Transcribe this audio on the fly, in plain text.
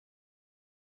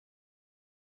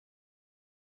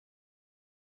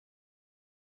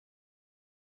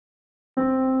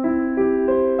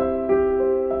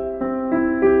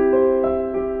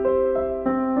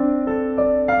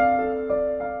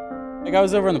Like, I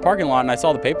was over in the parking lot and I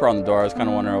saw the paper on the door. I was kind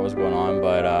of wondering what was going on,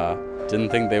 but didn't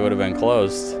think they would have been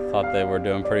closed. Thought they were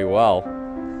doing pretty well.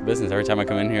 Business, every time I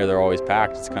come in here, they're always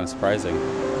packed. It's kind of surprising.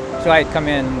 So I had come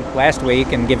in last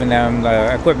week and given them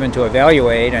equipment to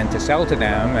evaluate and to sell to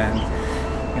them, and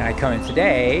I come in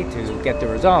today to get the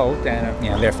result,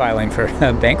 and they're filing for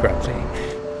bankruptcy.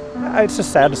 It's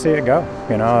just sad to see it go.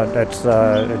 It's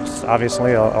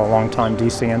obviously a long-time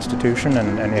DC institution,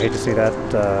 and you hate to see that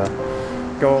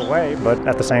go away. But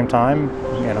at the same time,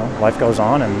 life goes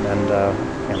on, and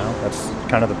that's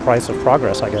kind of the price of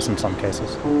progress, I guess, in some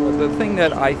cases. The thing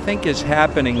that I think is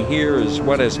happening here is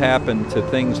what has happened to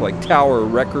things like Tower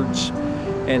Records,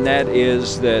 and that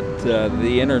is that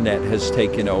the internet has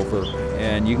taken over.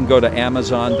 And you can go to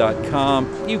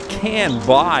Amazon.com. You can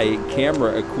buy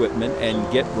camera equipment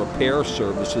and get repair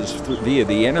services via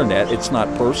the internet. It's not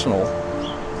personal.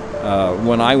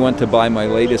 When I went to buy my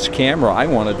latest camera, I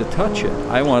wanted to touch it.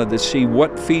 I wanted to see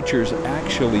what features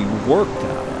actually worked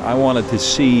on it. I wanted to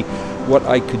see what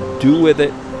I could do with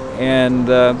it. And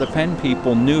the Penn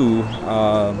people knew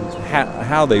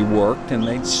how they worked, and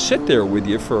they'd sit there with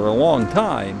you for a long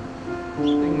time.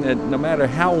 That no matter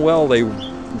how well they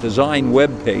design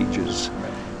web pages,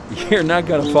 you're not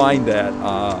going to find that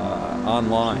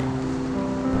online.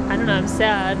 I don't know, I'm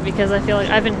sad because I feel like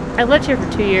I lived here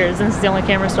for 2 years, and this is the only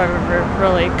camera store I've ever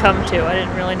really come to. I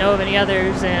didn't really know of any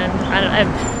others, and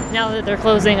now that they're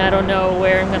closing, I don't know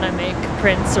where I'm going to make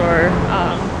prints or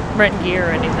rent gear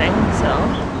or anything, so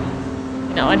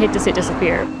I'd hate to see it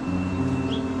disappear.